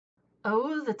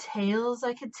Oh, the tales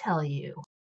I could tell you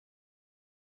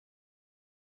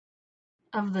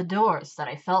of the doors that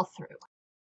I fell through.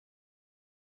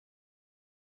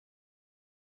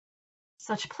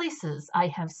 Such places I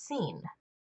have seen.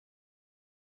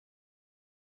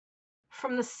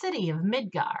 From the city of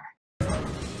Midgar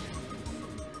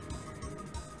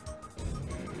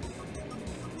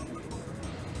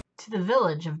to the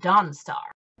village of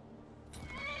Dawnstar,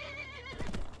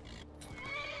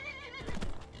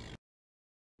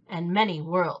 and many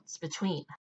worlds between.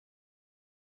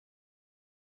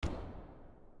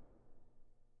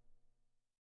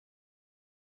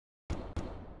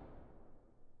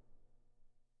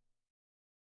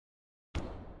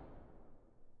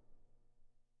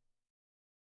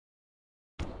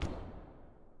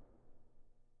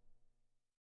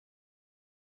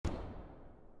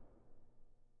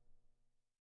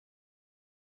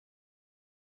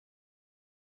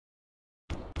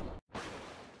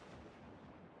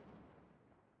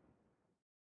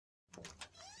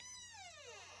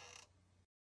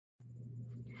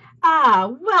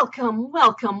 Ah, welcome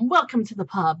to the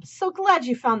pub. So glad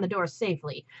you found the door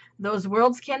safely. Those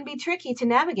worlds can be tricky to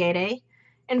navigate, eh?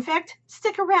 In fact,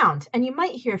 stick around and you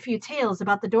might hear a few tales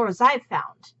about the doors I've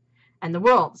found, and the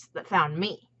worlds that found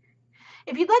me.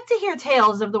 If you'd like to hear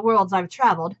tales of the worlds I've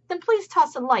traveled, then please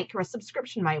toss a like or a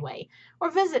subscription my way,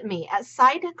 or visit me at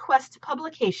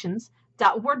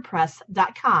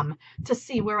sidequestpublications.wordpress.com to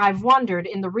see where I've wandered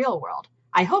in the real world.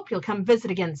 I hope you'll come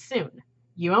visit again soon.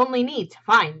 You only need to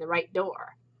find the right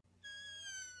door.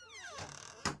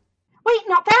 Wait,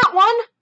 not that one!